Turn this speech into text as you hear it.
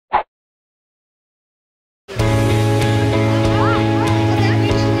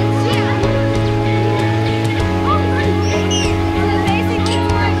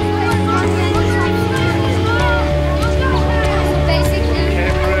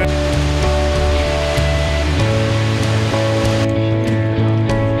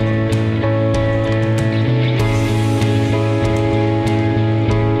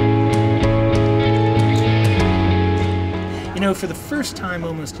first time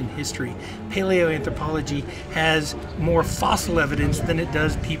almost in history, paleoanthropology has more fossil evidence than it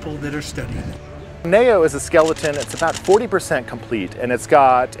does people that are studying it. Neo is a skeleton. It's about 40% complete, and it's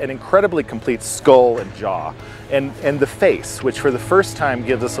got an incredibly complete skull and jaw, and the face, which for the first time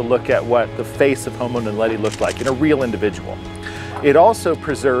gives us a look at what the face of Homo Naledi looked like in a real individual. It also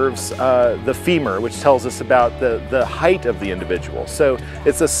preserves the femur, which tells us about the height of the individual. So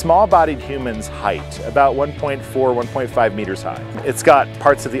it's a small-bodied human's height, about 1.4, 1.5 meters high. It's got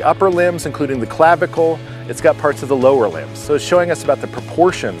parts of the upper limbs, including the clavicle. It's got parts of the lower limbs. So it's showing us about the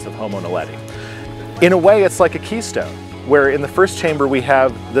proportions of Homo Naledi. In a way, it's like a keystone, where in the first chamber we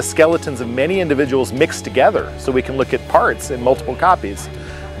have the skeletons of many individuals mixed together, so we can look at parts in multiple copies.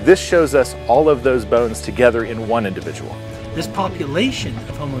 This shows us all of those bones together in one individual. This population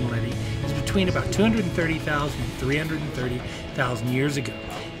of Homo Naledi is between about 230,000 and 330,000 years ago.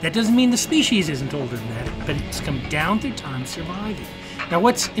 That doesn't mean the species isn't older than that, but it's come down through time surviving. Now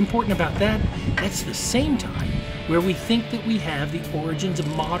what's important about that, that's the same time where we think that we have the origins of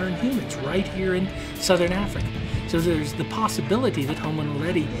modern humans right here in southern Africa. So there's the possibility that Homo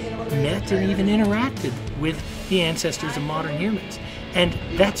Naledi met and even interacted with the ancestors of modern humans. And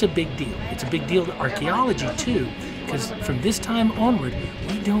that's a big deal. It's a big deal to archaeology too, because from this time onward,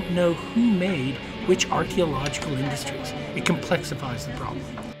 we don't know who made which archaeological industries. It complexifies the problem.